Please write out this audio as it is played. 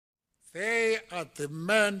They are the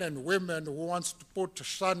men and women who wants to put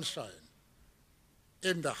sunshine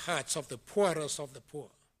in the hearts of the poorest of the poor.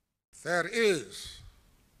 There is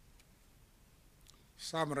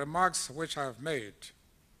some remarks which I have made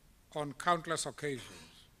on countless occasions.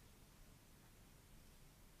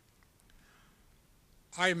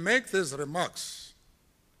 I make these remarks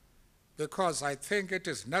because I think it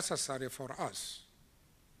is necessary for us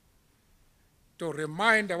to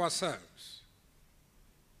remind ourselves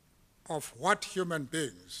of what human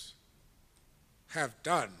beings have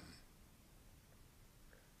done,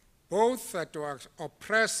 both to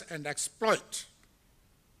oppress and exploit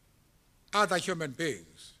other human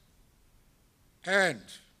beings and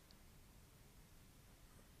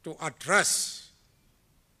to address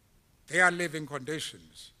their living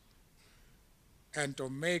conditions and to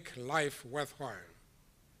make life worthwhile.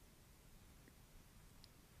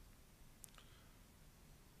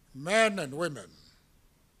 Men and women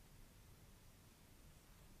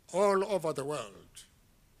all over the world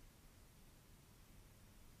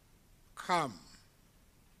come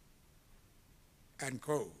and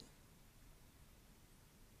go.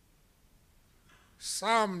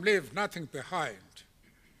 Some leave nothing behind,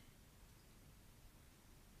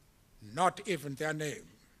 not even their name.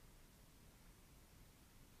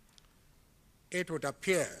 It would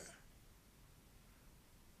appear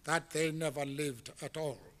that they never lived at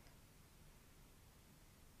all.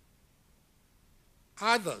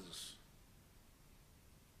 Others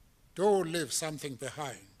do leave something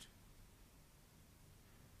behind.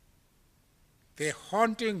 The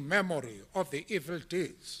haunting memory of the evil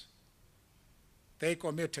deeds they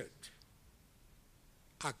committed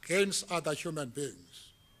against other human beings.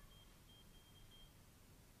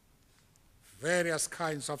 Various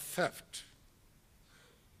kinds of theft,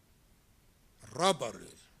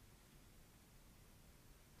 robbery,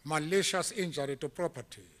 malicious injury to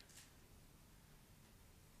property,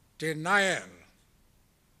 denial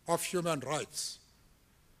of human rights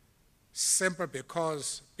simply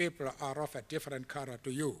because people are of a different color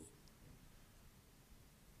to you,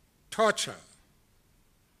 torture,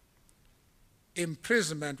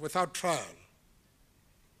 imprisonment without trial,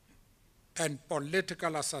 and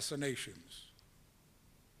political assassinations.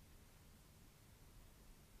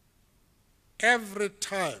 Every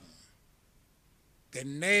time the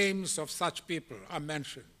names of such people are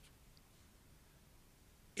mentioned,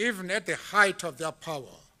 even at the height of their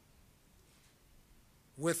power,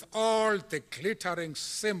 with all the glittering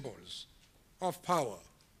symbols of power,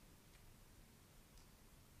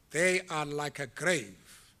 they are like a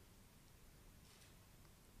grave,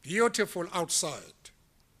 beautiful outside,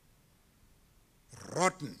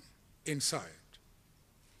 rotten inside.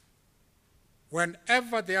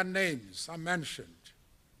 Whenever their names are mentioned,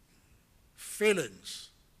 feelings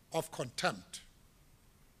of contempt,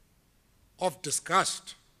 of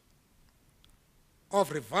disgust,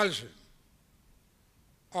 of revulsion,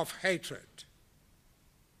 of hatred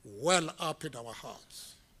well up in our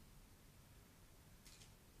hearts.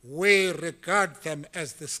 We regard them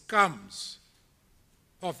as the scums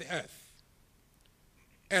of the earth,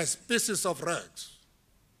 as pieces of rags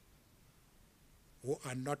who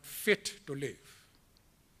are not fit to live.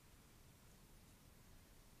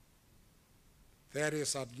 There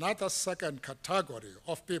is another second category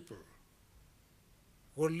of people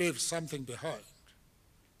who leave something behind.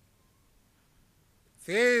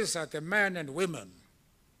 These are the men and women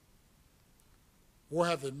who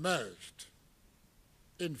have emerged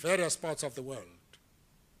in various parts of the world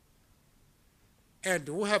and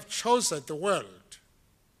who have chosen the world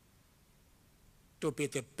to be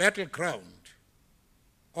the battleground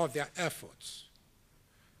of their efforts,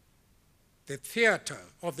 the theater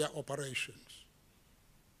of their operations.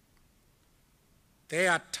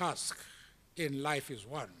 Their task in life is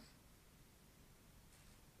one.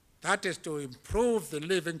 That is to improve the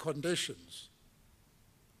living conditions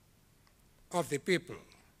of the people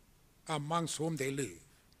amongst whom they live.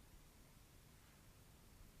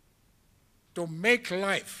 To make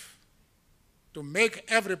life, to make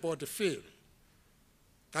everybody feel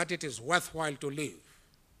that it is worthwhile to live.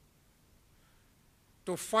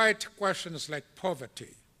 To fight questions like poverty,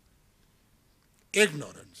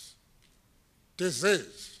 ignorance,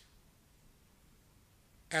 disease,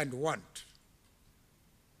 and want.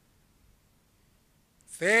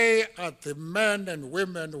 They are the men and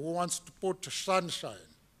women who wants to put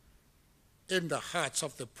sunshine in the hearts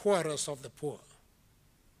of the poorest of the poor.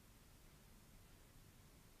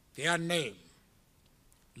 Their name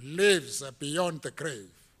lives beyond the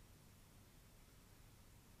grave.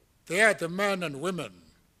 They are the men and women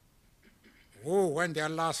who, when their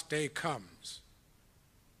last day comes,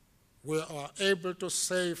 we are able to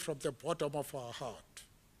say from the bottom of our heart,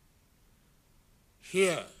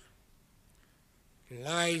 here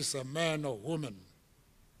lies a man or woman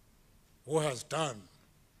who has done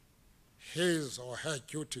his or her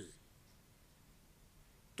duty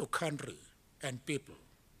to country and people.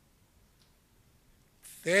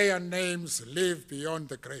 Their names live beyond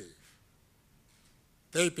the grave.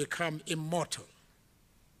 They become immortal.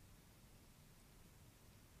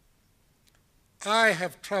 I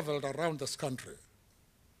have traveled around this country.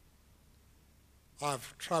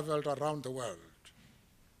 I've traveled around the world.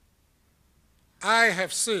 I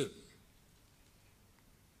have seen,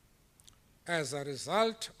 as a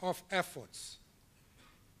result of efforts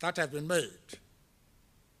that have been made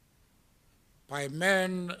by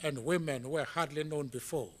men and women who were hardly known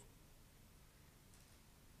before,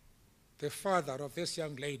 the father of this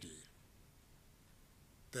young lady,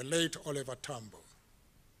 the late Oliver Tambo,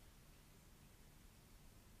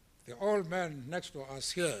 the old man next to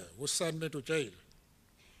us here who sent me to jail,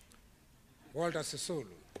 Walter Sisulu.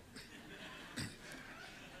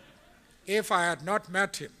 If I had not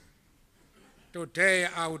met him, today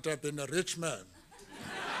I would have been a rich man.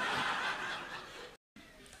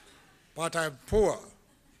 But I'm poor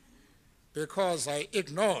because I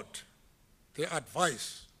ignored the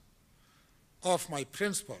advice of my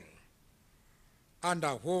principal, under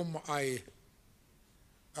whom I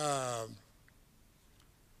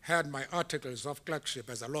had my articles of clerkship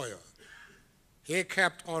as a lawyer. He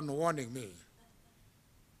kept on warning me,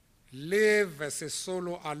 leave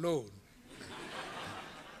Sisulu alone.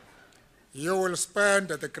 You will spend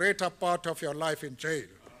the greater part of your life in jail.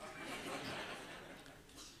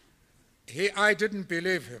 I didn't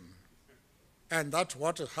believe him, and that's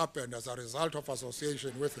what happened as a result of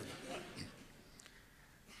association with him.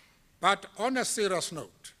 But on a serious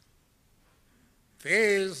note,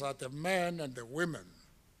 these are the men and the women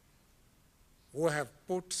who have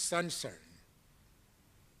put sunshine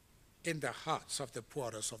in the hearts of the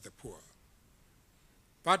poorest of the poor.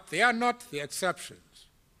 But they are not the exceptions.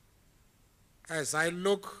 As I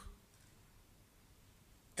look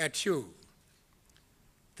at you,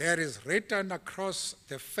 there is written across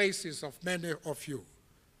the faces of many of you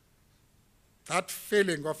that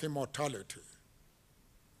feeling of immortality.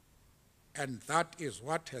 And that is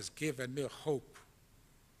what has given me hope,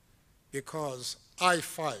 because I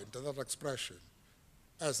find that expression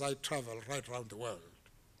as I travel right around the world.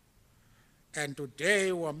 And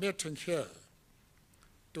today we're meeting here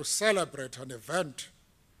to celebrate an event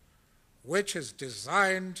which is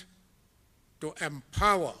designed to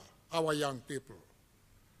empower our young people,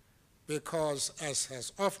 because, as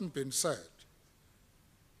has often been said,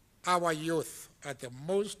 our youth are the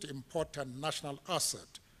most important national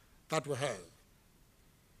asset that we have.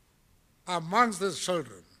 Amongst these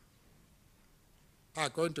children are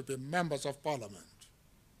going to be members of parliament,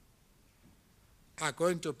 are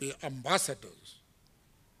going to be ambassadors,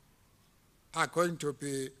 are going to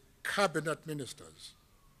be cabinet ministers,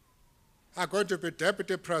 are going to be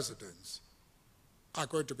deputy presidents, are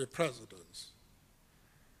going to be presidents.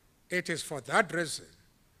 It is for that reason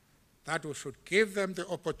that we should give them the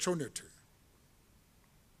opportunity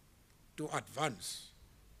to advance.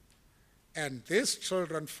 And this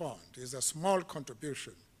Children Fund is a small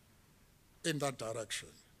contribution in that direction.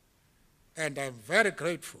 And I'm very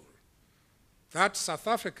grateful that South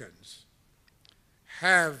Africans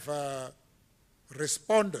have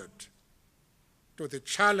responded to the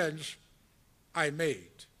challenge I made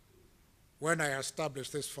when I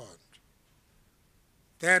established this fund.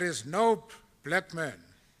 There is no black man,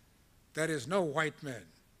 there is no white man.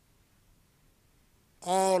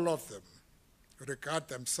 All of them regard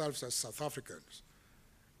themselves as South Africans,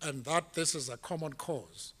 and that this is a common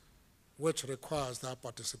cause which requires their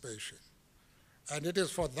participation. And it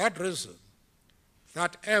is for that reason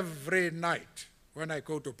that every night when I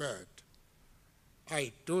go to bed,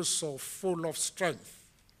 I do so full of strength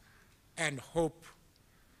and hope,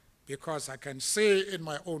 because I can see in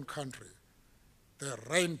my own country the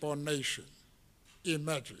rainbow nation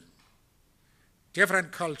emerging.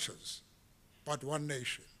 Different cultures, but one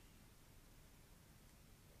nation.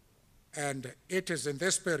 And it is in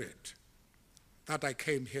this spirit that I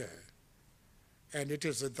came here. And it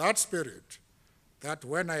is in that spirit that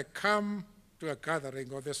when I come to a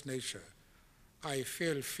gathering of this nature, I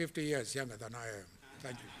feel 50 years younger than I am.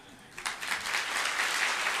 Thank you.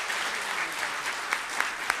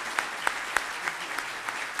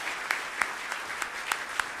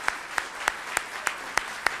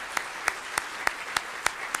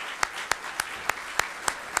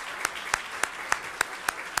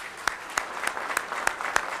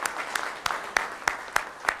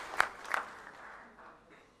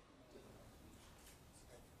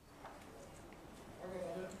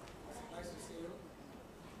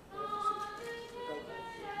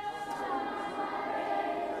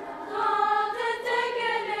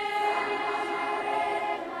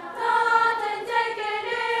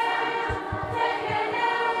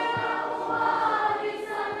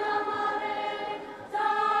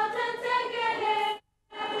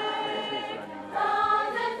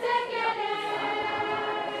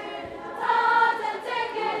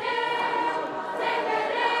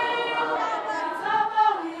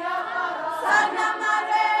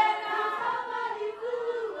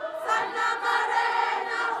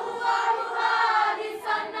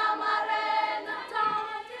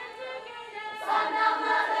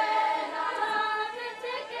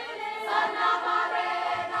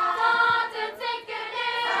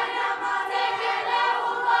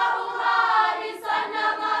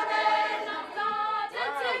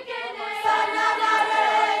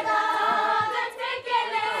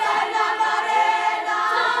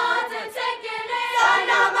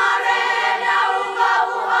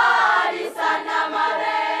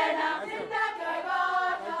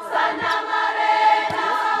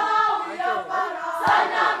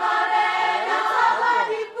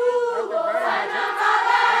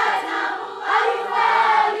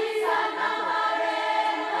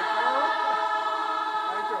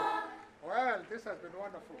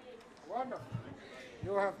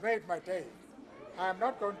 made my day. I'm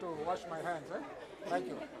not going to wash my hands. Eh? Thank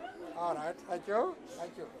you. All right. Thank you.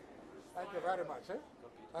 Thank you. Thank you very much. Eh?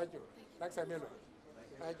 Thank you. Thanks a million.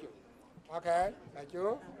 Thank you. Okay. Thank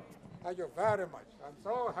you. Thank you very much. I'm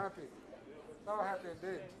so happy. So happy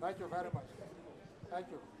indeed. Thank you very much. Thank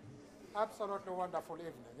you. Absolutely wonderful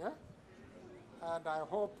evening. Yeah? And I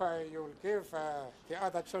hope you'll give the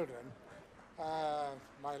other children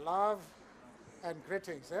my love and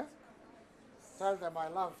greetings. Eh? Tell them I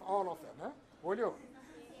love all of them. Eh? Will you?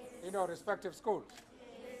 In your respective schools.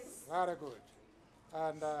 Very good.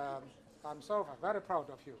 And I'm so very proud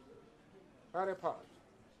of you. Very proud.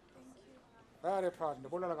 Very proud.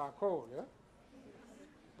 Bulela kakhulu, yeah?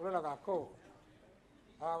 Bulela kakhulu.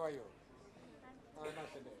 How are you? Very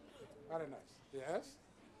nice indeed. Very nice. Yes?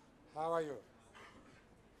 How are you?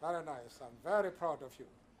 Very nice. I'm very proud of you.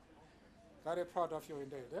 Very proud of you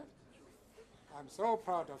indeed. Eh? I'm so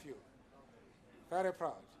proud of you. Very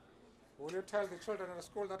proud. Will you tell the children in the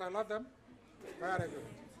school that I love them? Very good.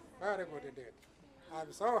 Very good indeed.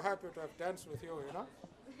 I'm so happy to have danced with you, you know.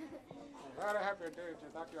 I'm very happy indeed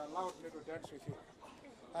that you allowed me to dance with you.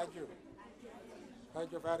 Thank you.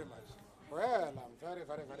 Thank you very much. Well, I'm very,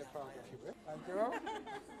 very, very proud of you. Eh? Thank you.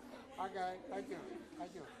 Okay, thank you.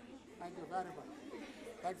 Thank you. Thank you very much.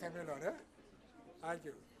 Thanks a million. Eh? Thank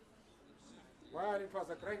you. Well, it was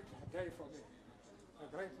a great day for me.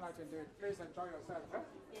 A great night indeed. Please enjoy yourself. Eh?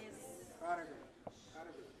 Yes. Very good.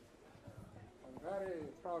 Very good. I'm very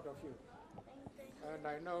proud of you. And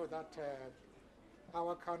I know that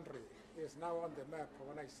our country is now on the map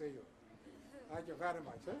when I see you. Thank you very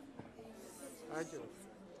much. Eh? Thank you.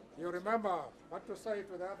 You remember what to say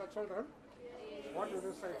to the other children? What did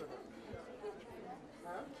you say to them?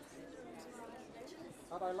 Huh?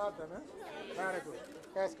 That I love them, eh? Very good.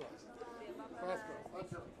 First class. First class.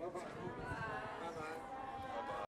 Thank you. Bye-bye. Bye-bye.